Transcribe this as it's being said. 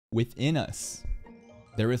within us,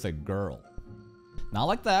 there is a girl. Not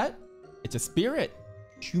like that. It's a spirit.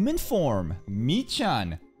 Human form.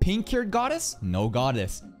 Michan. Pink-haired goddess? No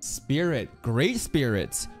goddess. Spirit. Great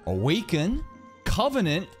spirits. Awaken.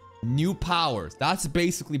 Covenant. New powers. That's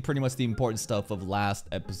basically pretty much the important stuff of last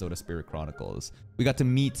episode of Spirit Chronicles. We got to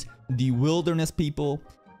meet the wilderness people.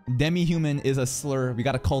 Demi-human is a slur. We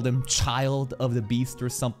gotta call them child of the beast or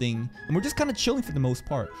something. And we're just kind of chilling for the most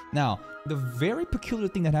part. Now, the very peculiar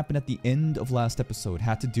thing that happened at the end of last episode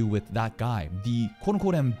had to do with that guy, the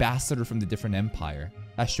quote-unquote ambassador from the different empire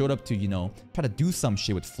that showed up to, you know, try to do some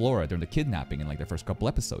shit with Flora during the kidnapping in like the first couple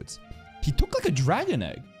episodes. He took like a dragon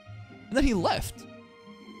egg and then he left.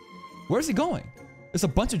 Where's he going? There's a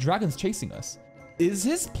bunch of dragons chasing us. Is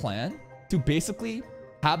his plan to basically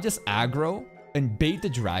have this aggro and bait the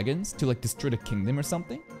dragons to like destroy the kingdom or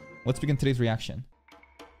something? Let's begin today's reaction.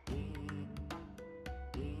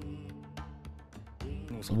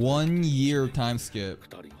 1 year time skip.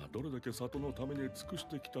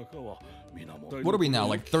 What are we now,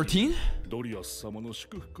 like 13?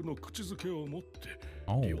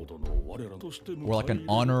 Oh. We're like an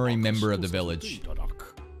honorary member of the village.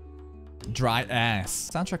 Dry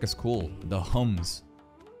ass. Soundtrack is cool. The hums.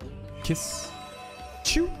 Kiss.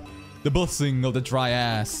 Chew. The blessing of the dry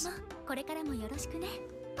ass.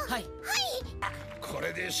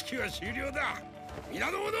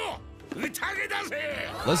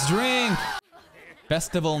 Let's drink.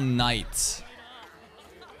 Festival night.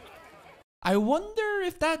 I wonder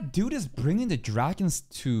if that dude is bringing the dragons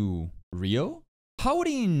to Rio? How would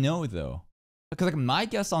he know though? Because like my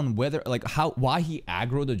guess on whether like why he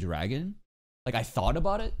aggroed the dragon, like I thought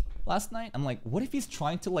about it last night. I'm like, what if he's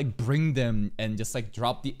trying to like bring them and just like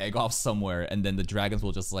drop the egg off somewhere and then the dragons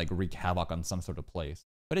will just like wreak havoc on some sort of place.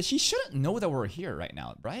 But she shouldn't know that we're here right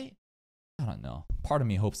now, right? I don't know. Part of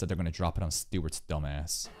me hopes that they're gonna drop it on Stewart's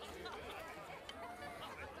dumbass.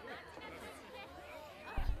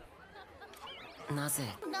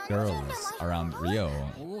 Girls around Rio.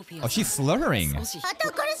 Oh, she's slurring.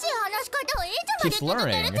 She's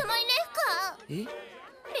slurring.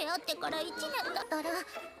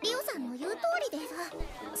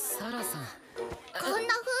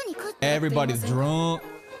 Everybody's drunk.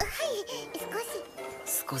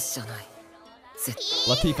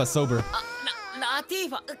 Latifa sober.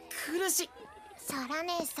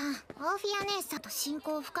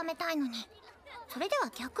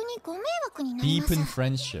 Deepen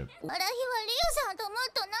friendship.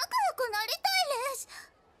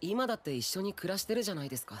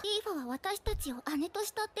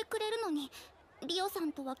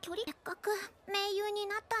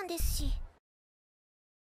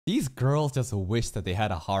 These girls just wish that they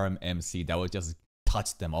had a harem MC that would just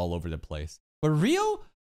touch them all over the place. But Rio,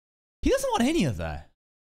 he doesn't want any of that.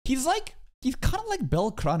 He's kind of like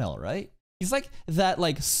Belle Cronel, right? He's like that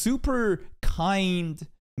like super kind,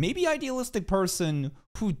 maybe idealistic person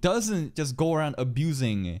who doesn't just go around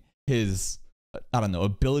abusing his, I don't know,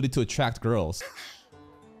 ability to attract girls.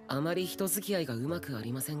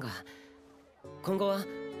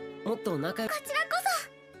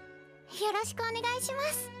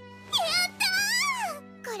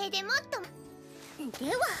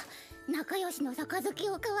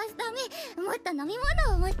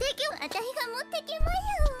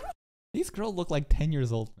 These girls look like 10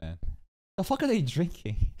 years old, man. The fuck are they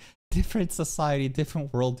drinking? Different society,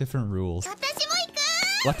 different world, different rules.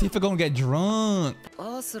 Latifa gonna get drunk.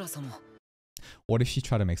 What if she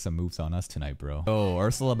try to make some moves on us tonight, bro? Oh,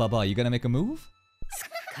 Ursula Baba, you gonna make a move?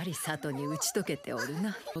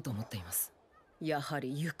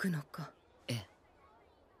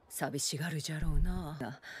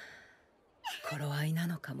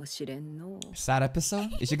 Sad episode?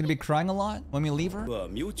 Is she gonna be crying a lot when we leave her?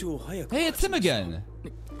 Hey, it's him again!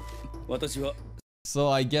 So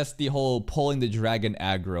I guess the whole pulling the dragon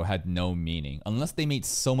aggro had no meaning. Unless they made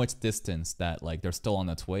so much distance that like they're still on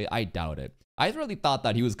its way, I doubt it. I really thought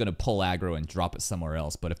that he was gonna pull aggro and drop it somewhere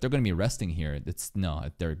else, but if they're gonna be resting here, it's no,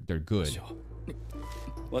 they're good.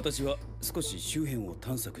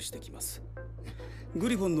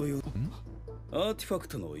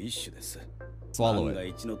 Swallow it.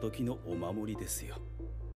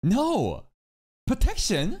 No!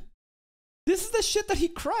 Protection? This is the shit that he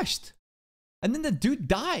crushed. And then the dude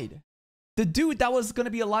died. The dude that was gonna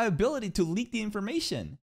be a liability to leak the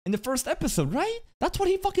information in the first episode, right? That's what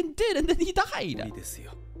he fucking did, and then he died. Yeah,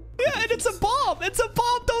 and it's a bomb! It's a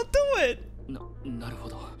bomb! Don't do it!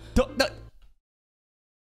 Don't,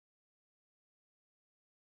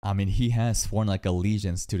 I mean, he has sworn like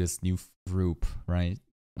allegiance to this new group, right?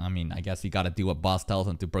 I mean, I guess he gotta do what boss tells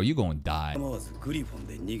him to. Bro, you gonna die.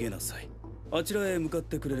 Those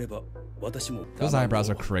eyebrows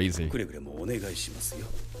are crazy.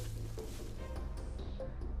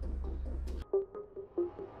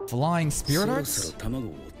 Flying spirit arts?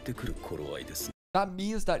 That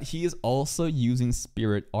means that he is also using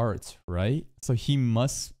spirit arts, right? So he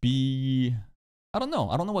must be... I don't know.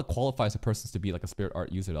 I don't know what qualifies a person to be like a spirit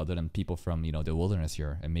art user other than people from, you know, the wilderness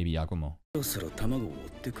here and maybe Yakumo.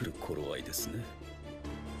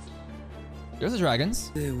 There's the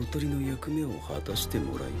dragons.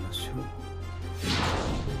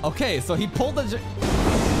 Okay, so he pulled the...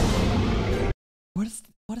 What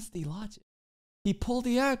is the logic? He pulled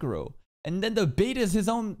the aggro, and then the bait is his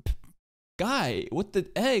own guy with the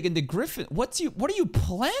egg and the griffin. What are you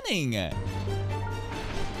planning?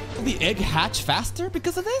 Will the egg hatch faster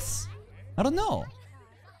because of this? I don't know.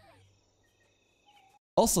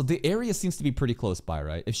 Also, the area seems to be pretty close by,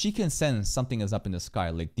 right? If she can sense something is up in the sky,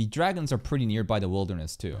 like the dragons are pretty nearby the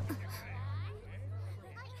wilderness too.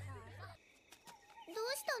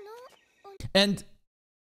 And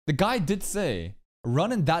the guy did say,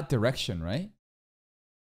 run in that direction, right?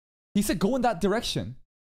 He said, go in that direction.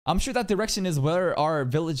 I'm sure that direction is where our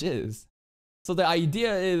village is. So the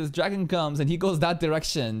idea is dragon comes and he goes that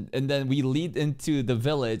direction and then we lead into the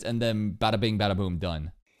village and then bada bing, bada boom,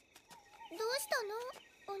 done.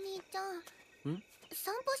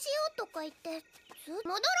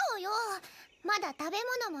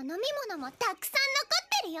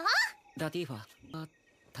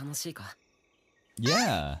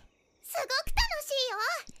 Yeah.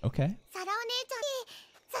 Okay.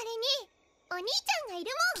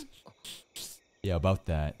 Yeah, about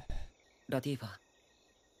that. The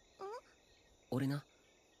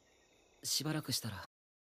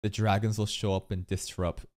dragons will show up and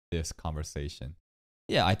disrupt this conversation.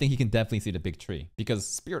 Yeah, I think he can definitely see the big tree because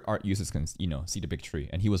spirit art users can, you know, see the big tree,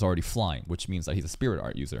 and he was already flying, which means that he's a spirit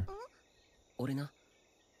art user.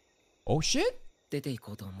 Oh shit! I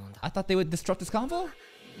thought they would disrupt this convo.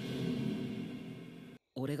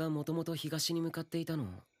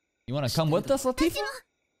 You wanna come with us, Latifa?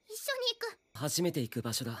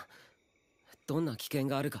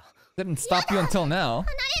 Didn't stop you until now.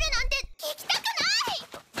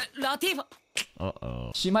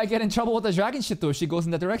 Uh-oh. She might get in trouble with the dragon shit though if she goes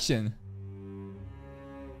in that direction.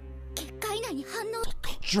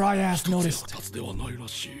 Dry ass noticed.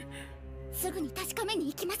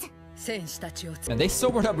 And they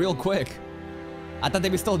sobered up real quick. I thought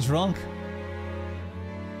they'd be still drunk.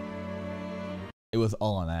 It was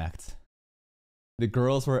all an act. The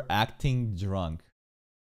girls were acting drunk.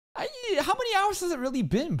 How many hours has it really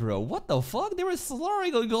been, bro? What the fuck? They were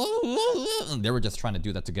slurring. They were just trying to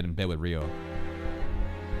do that to get in bed with Rio.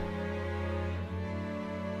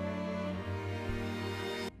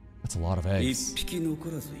 That's a lot of eggs.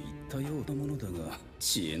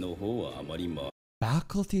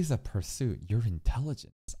 Faculties of pursuit. Your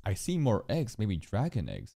intelligence. I see more eggs. Maybe dragon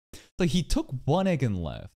eggs. So he took one egg and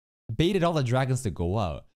left. Baited all the dragons to go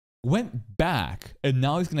out. Went back. And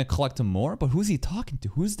now he's gonna collect more? But who's he talking to?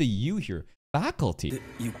 Who's the you here? Faculty.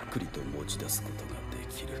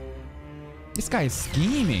 This guy is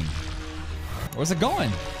scheming. Where's it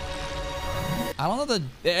going? I don't know.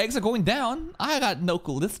 The eggs are going down. I got no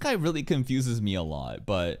clue. This guy really confuses me a lot.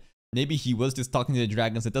 But maybe he was just talking to the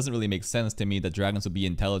dragons. It doesn't really make sense to me that dragons would be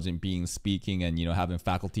intelligent beings speaking and, you know, having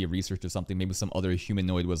faculty of research or something. Maybe some other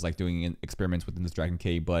humanoid was like doing experiments within this dragon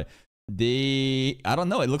cave. But I don't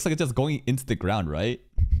know. It looks like it's just going into the ground, right?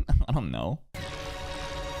 I don't know.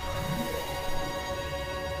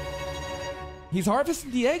 He's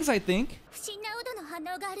harvesting the eggs, I think.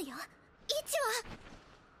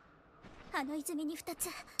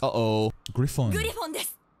 Uh-oh. Griffon.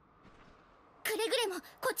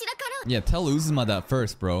 Yeah, tell Uzuma that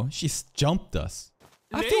first, bro. She jumped us.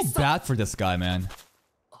 I feel bad for this guy, man.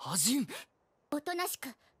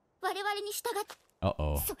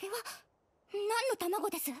 Uh-oh.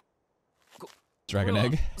 Dragon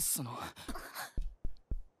egg?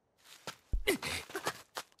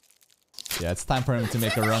 Yeah, it's time for him to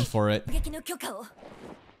make a run for it.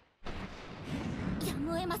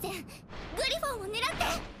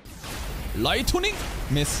 Lightning?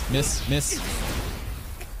 Miss.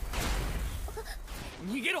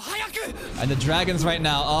 And the dragons right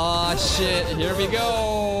now. Oh shit, here we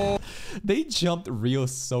go. They jumped Rio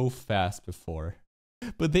so fast before.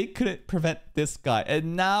 But they couldn't prevent this guy.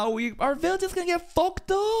 And now our village is gonna get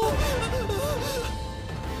fucked up.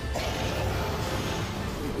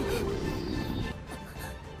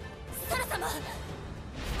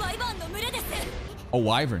 Oh,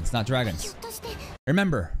 wyverns, not dragons.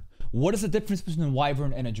 Remember, what is the difference between a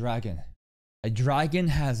wyvern and a dragon? A dragon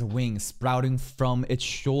has wings sprouting from its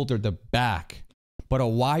shoulder, the back. But a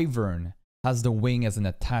wyvern has the wing as an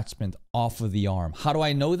attachment off of the arm. How do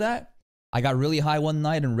I know that? I got really high one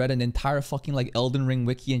night and read an entire fucking like Elden Ring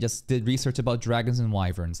wiki and just did research about dragons and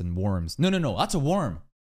wyverns and worms. No, that's a worm.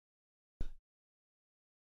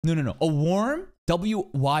 No. A worm,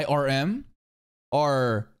 W-Y-R-M,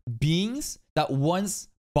 are beings that once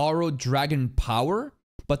borrowed dragon power,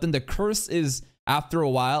 but then the curse is after a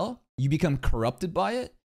while, you become corrupted by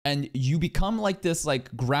it and you become like this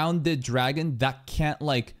like grounded dragon that can't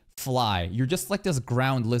like fly. You're just like this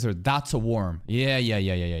ground lizard. That's a worm.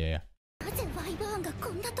 Yeah.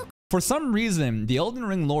 For some reason, the Elden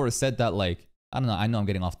Ring lore said that like, I don't know, I know I'm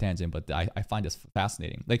getting off tangent, but I find this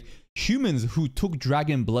fascinating. Like humans who took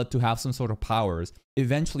dragon blood to have some sort of powers,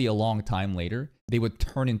 eventually a long time later, they would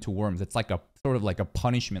turn into worms. It's like a sort of like a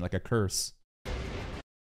punishment, like a curse.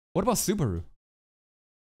 What about Subaru?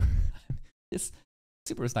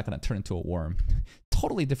 Subaru's not gonna turn into a worm.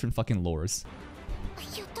 Totally different fucking lores.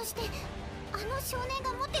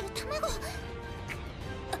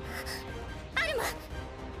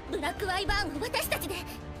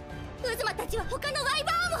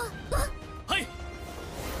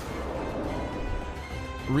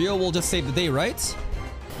 Rio will just save the day, right?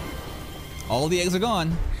 All the eggs are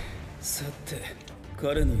gone.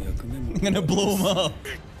 I'm gonna blow him up.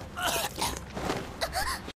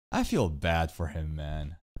 I feel bad for him,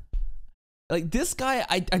 man. Like this guy,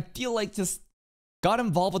 I feel like just got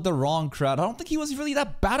involved with the wrong crowd. I don't think he was really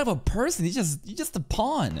that bad of a person. He's just a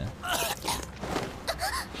pawn.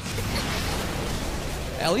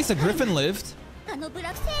 At least a griffin lived.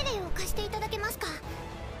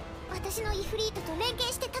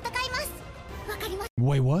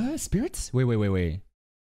 Wait, what? Spirits? Wait.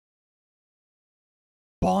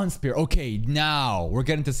 Bond spirit. Okay, now we're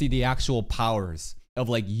getting to see the actual powers of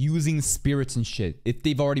like using spirits and shit. If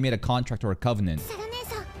they've already made a contract or a covenant.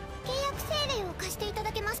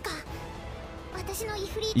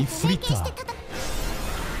 Ifrita.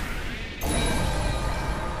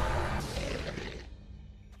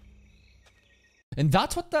 And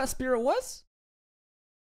that's what that spirit was?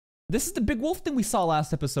 This is the big wolf thing we saw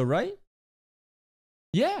last episode, right?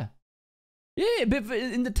 Yeah, but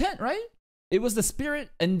in the tent, right? It was the spirit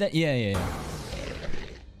and then, yeah.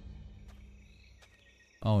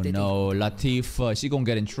 Oh no, Latifah, she gonna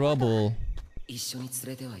get in trouble.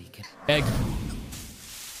 Egg.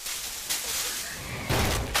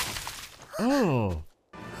 Oh.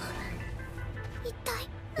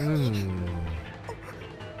 In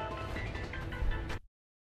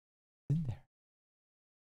there.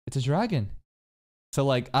 It's a dragon. So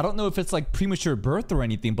like, I don't know if it's like premature birth or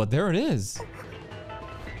anything, but there it is.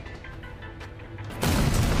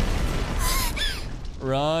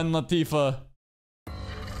 Run, Latifah.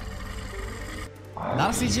 Not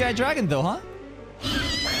a CGI dragon though, huh?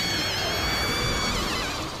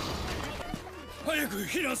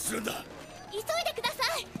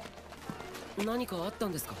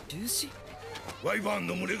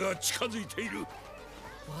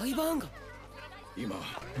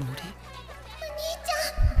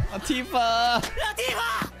 Latifah!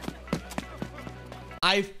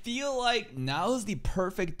 I feel like now's the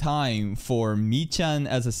perfect time for Michan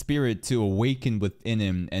as a spirit to awaken within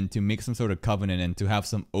him and to make some sort of covenant and to have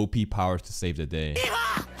some OP powers to save the day.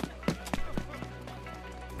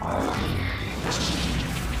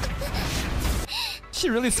 She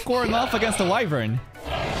really scoring off against the wyvern.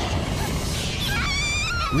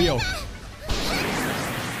 Rio.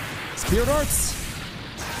 Spirit arts.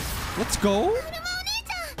 Let's go.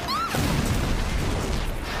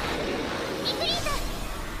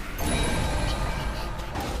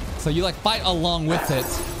 So you like fight along with it.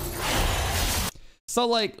 So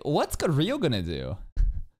like, what's Rio gonna do?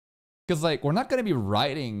 Because like, we're not gonna be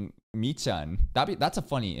riding Michan. That's a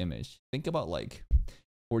funny image. Think about like,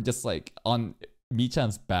 we're just like on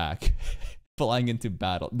Michan's back, flying into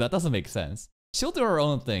battle. That doesn't make sense. She'll do her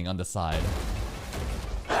own thing on the side.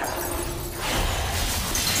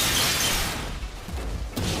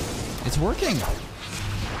 It's working.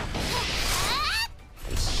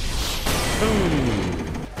 Ooh.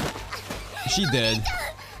 She did.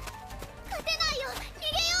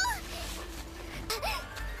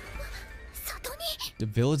 The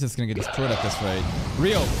village is gonna get destroyed at this rate.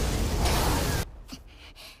 Rio!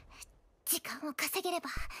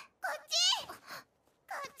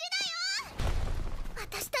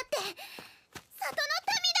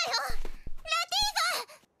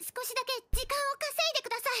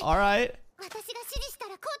 Alright.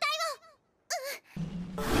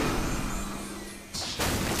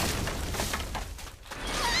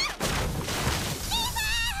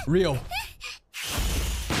 Rio.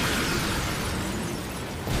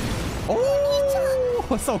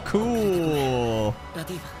 Oh, so cool.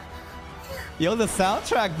 Yo, the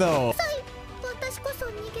soundtrack though.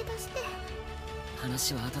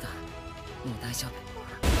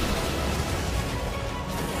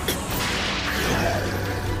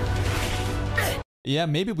 Yeah,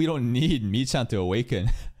 maybe we don't need Michan to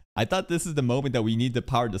awaken. I thought this is the moment that we need the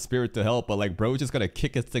power of the spirit to help, but like bro just gotta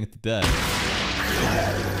kick his thing to death.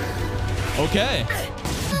 Okay.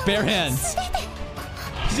 Bare hands.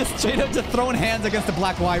 He's just straight up just throwing hands against the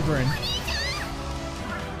Black Wyvern.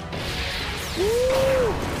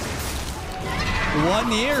 Woo.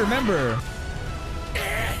 1 year, remember.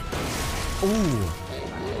 Ooh.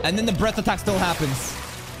 And then the breath attack still happens.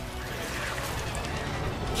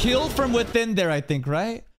 Killed from within there, I think,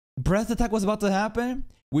 right? Breath attack was about to happen.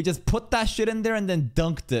 We just put that shit in there and then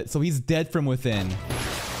dunked it. So he's dead from within.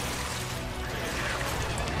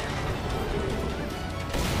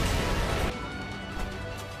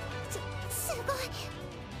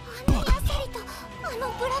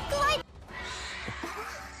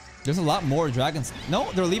 There's a lot more dragons.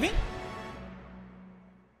 No, they're leaving?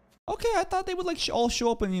 Okay, I thought they would like all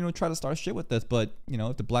show up and, you know, try to start shit with this. But, you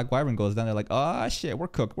know, if the Black Wyvern goes down, they're like, ah, shit, we're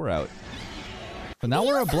cooked. We're out. But now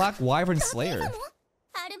we're a Black Wyvern Slayer.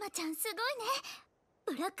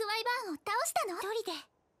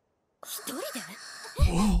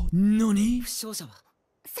 Whoa, nani?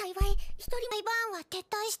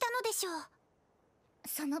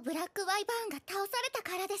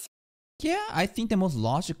 Yeah, I think the most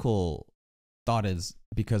logical thought is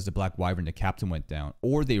because the Black Wyvern, the captain, went down.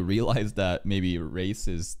 Or they realized that maybe Race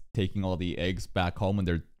is taking all the eggs back home and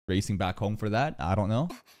they're racing back home for that. I don't know.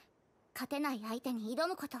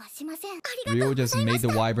 Ryo just made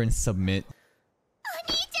the Wyvern submit.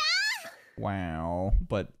 Wow.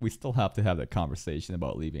 But we still have to have that conversation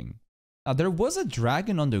about leaving. There was a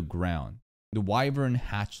dragon underground. The Wyvern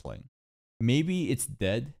hatchling. Maybe it's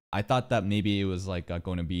dead. I thought that maybe it was like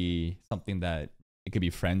going to be something that it could be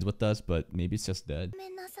friends with us, but maybe it's just dead.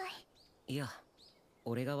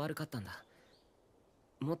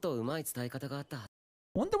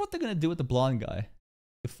 Wonder what they're going to do with the blonde guy.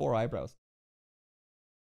 The 4 eyebrows.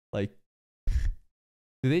 Like,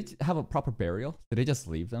 do they have a proper burial? Did they just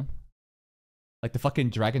leave them? Like the fucking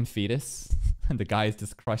dragon fetus and the guy's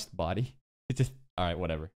just crushed body. It's just, alright,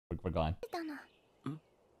 whatever. We're gone.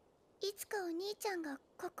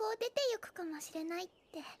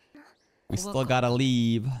 We still gotta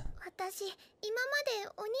leave.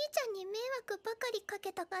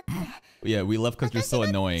 Yeah, we left because you're so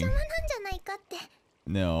annoying.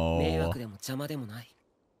 No.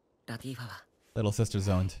 Little sister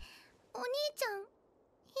zoned.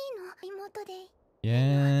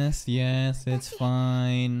 Yes, yes, it's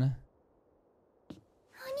fine.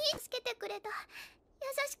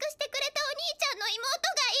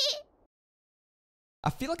 I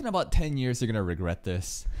feel like in about 10 years you're gonna regret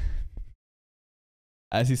this.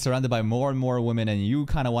 As he's surrounded by more and more women and you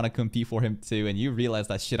kind of want to compete for him too, and you realize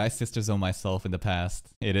that shit, I sister zone myself in the past.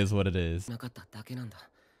 It is what it is.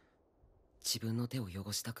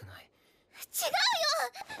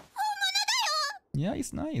 Yeah,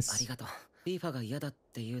 he's nice.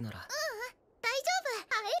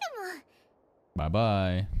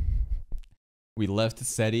 Bye-bye. We left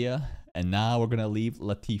Sedia, and now we're gonna leave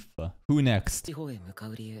Latifa. Who next?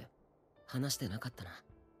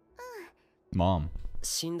 Mom.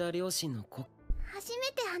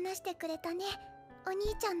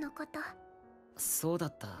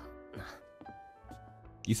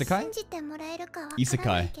 Isekai?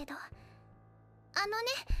 Isekai.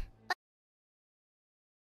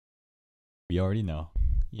 We already know.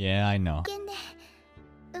 Yeah, I know.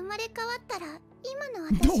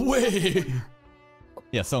 No way!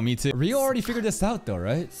 Yeah, so me too. Ryo already figured this out though,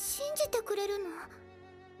 right?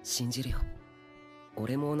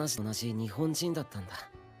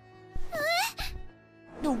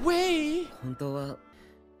 No way!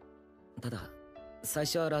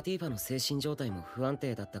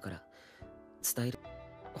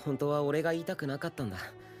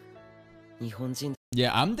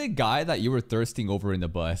 Yeah, I'm the guy that you were thirsting over in the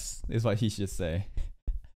bus, is what he should say.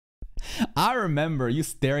 I remember you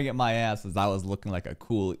staring at my ass as I was looking like a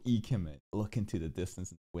cool Ikemen, looking to the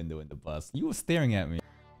distance in the window in the bus. You were staring at me.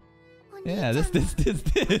 Yeah,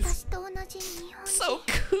 this. So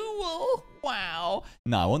cool! Wow!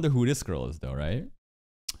 Nah, I wonder who this girl is though, right?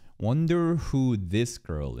 Wonder who this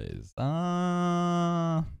girl is.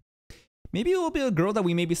 Maybe it will be a girl that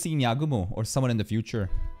we maybe see in Yagumo or someone in the future.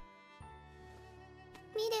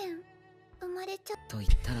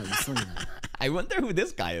 I wonder who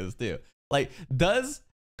this guy is too. Like, does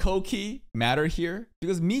Koki matter here?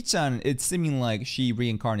 Because Michan, it's seeming like she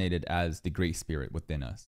reincarnated as the great spirit within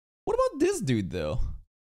us. What about this dude though?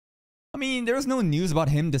 I mean, there was no news about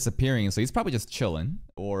him disappearing, so he's probably just chilling.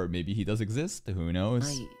 Or maybe he does exist, who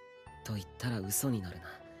knows? と言ったら嘘になるな。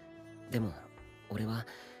でも、俺は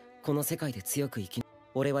この世界で強く生き、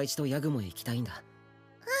俺は一度ヤグモへ行きたいんだ。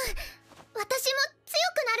私も強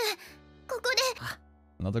くなる。ここで。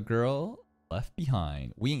Another girl left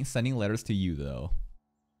behind. We ain't sending letters to you though.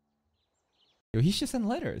 Yo, he should send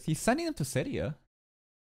letters. He's sending them to Seria.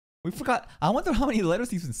 We forgot. I wonder how many letters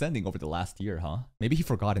he's been sending over the last year, huh? Maybe he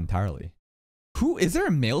forgot entirely. Who? Is there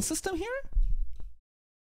a mail system here?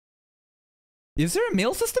 Is there a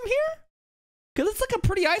mail system here? Because it's like a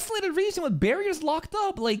pretty isolated region with barriers locked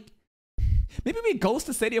up. Like, maybe we ghost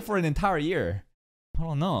to Seria for an entire year. I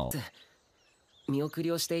don't know. 見送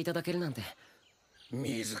りをしていただけるなんて。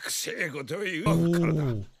水くせえことを言うからだ。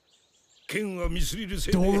剣はミスリル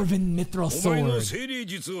せいで、 Dwarven Mithril お前の sword. 精霊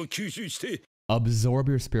術を吸収して。 Absorb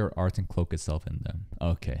your spirit arts and cloak itself in them.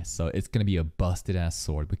 Okay, so it's gonna be a busted ass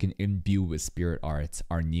sword. We can imbue with spirit arts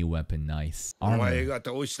our new weapon. Nice. Armor.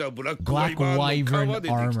 Black Wyvern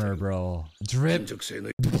armor, bro. Drip.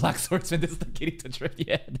 Black swordsman. This is the kitty to drip.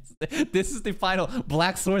 Yeah, this is the final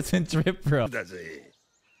Black swordsman drip, bro.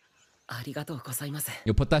 ありがとうございます。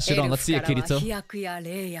 Yo, put that shit on. Let's see it, Kirito. 飛躍や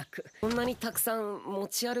霊薬。こんなにたくさん持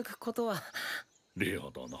ち歩くことは。レ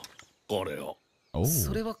アだな。これを。 Oh,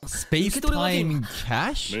 space-time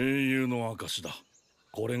cash? 盟友の証だ。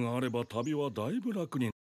これがあれば旅はだいぶ楽に。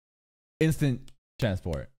 Instant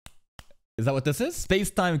transport. Is that what this is?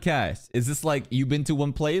 Space-time cash. Is this like you've been to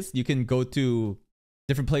one place, you can go to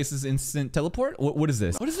different places, instant teleport? What is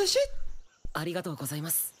this? What is this shit? ありがとうございま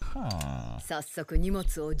す。 Huh. 早速荷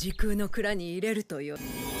物を時空の蔵に入れるとよ。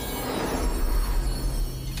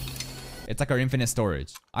 It's like our infinite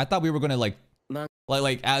storage. I thought we were gonna like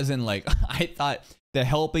as in like I thought the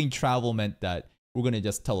helping travel meant that we're gonna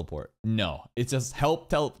just teleport. No, it's just help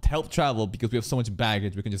travel because we have so much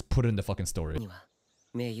baggage. We can just put it in the fucking storage.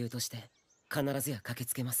 盟友として必ずや駆け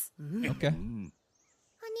つけます。 Okay. お兄ちゃん、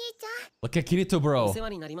 Look at Kirito, お bro. 世話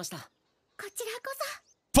になりました。こちらこそ。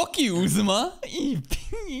 Fuck you, Uzuma. I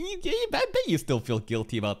bet you still feel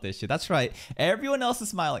guilty about this shit. That's right. Everyone else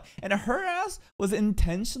is smiling, and her ass was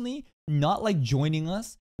intentionally not like joining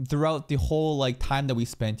us throughout the whole like time that we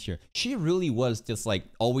spent here. She really was just like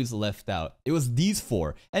always left out. It was these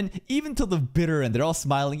four, and even till the bitter end, they're all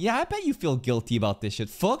smiling. Yeah, I bet you feel guilty about this shit.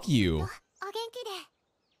 Fuck you. お元気で。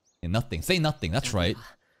 And nothing. Say nothing. That's right.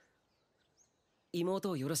 妹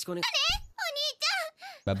をよろしくお願い。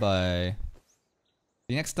 Bye bye.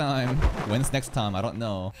 See you next time. When's next time? I don't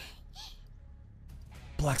know.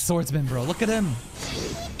 Black swordsman, bro. Look at him.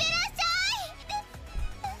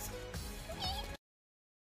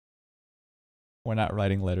 We're not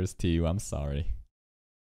writing letters to you. I'm sorry.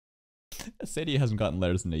 Sadie hasn't gotten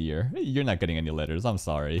letters in a year. You're not getting any letters. I'm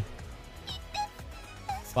sorry.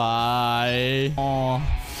 Bye.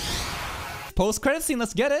 Post-credit scene.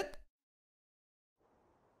 Let's get it.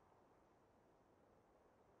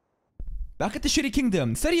 Back at the shitty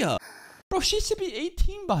kingdom. Seria. Bro, she should be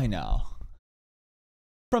 18 by now.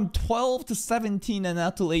 From 12 to 17 and now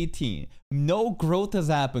to 18. No growth has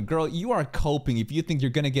happened. Girl, you are coping if you think you're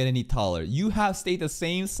gonna get any taller. You have stayed the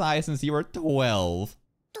same size since you were 12.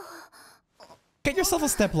 Get yourself a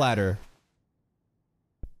stepladder.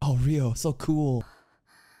 Oh, Rio, so cool.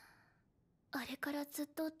 あれからずっ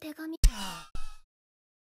と手紙。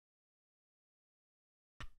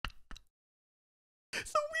 So we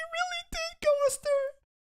really did ghost her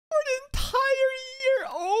for an entire year.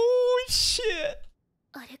 Oh, shit.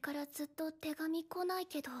 あれからずっと手紙来ない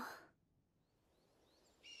けど。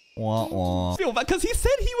 Wah, wah. Feel bad because he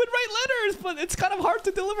said he would write letters, but it's kind of hard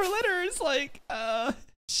to deliver letters. Like,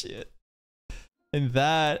 shit. And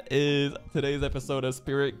that is today's episode of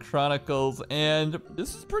Spirit Chronicles, and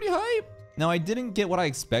this is pretty hype. Now, I didn't get what I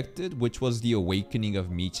expected, which was the awakening of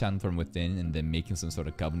Michan from within and then making some sort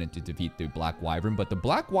of covenant to defeat the Black Wyvern, but the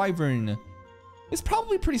Black Wyvern is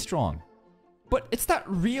probably pretty strong. But it's that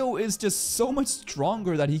Rio is just so much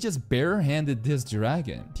stronger that he just barehanded this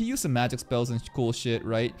dragon. He used some magic spells and cool shit,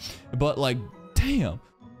 right? But like, damn,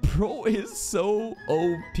 bro is so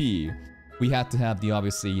OP. We had to have the,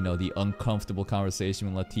 obviously, you know, the uncomfortable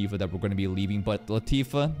conversation with Latifah that we're going to be leaving. But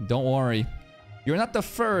Latifah, don't worry. You're not the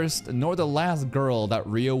first nor the last girl that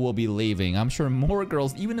Rio will be leaving. I'm sure more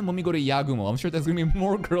girls, even when we go to Yagumo, I'm sure there's going to be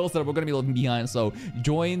more girls that we're going to be leaving behind. So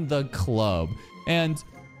join the club. And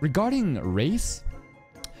regarding race,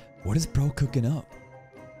 what is bro cooking up?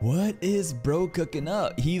 What is bro cooking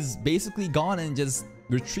up? He's basically gone and just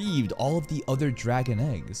retrieved all of the other dragon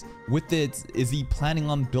eggs. With it, is he planning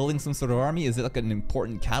on building some sort of army? Is it like an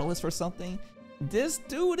important catalyst for something? This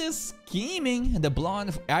dude is scheming. And the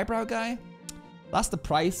blonde eyebrow guy, that's the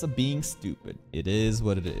price of being stupid. It is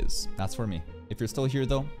what it is. That's for me. If you're still here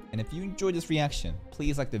though, and if you enjoyed this reaction,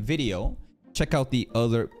 please like the video. Check out the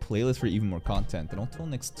other playlist for even more content. And until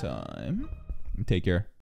next time, take care.